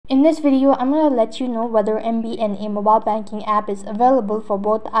In this video, I'm going to let you know whether MBNA mobile banking app is available for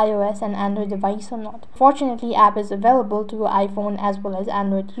both iOS and Android device or not. Fortunately, app is available to iPhone as well as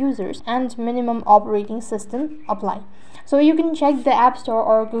Android users, and minimum operating system apply. So you can check the App Store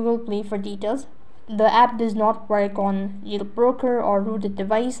or Google Play for details. The app does not work on jailbroken or rooted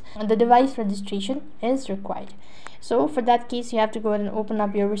device, and the device registration is required. So for that case, you have to go ahead and open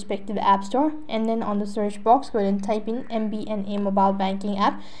up your respective app store, and then on the search box go ahead and type in MBNA mobile banking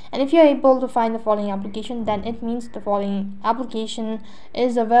app. And if you're able to find the following application, then it means the following application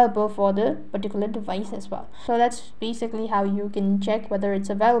is available for the particular device as well. So that's basically how you can check whether it's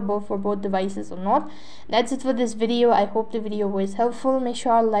available for both devices or not. That's it for this video. I hope the video was helpful. Make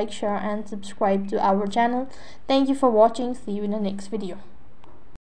sure to like, share and subscribe to our channel. Thank you for watching. See you in the next video.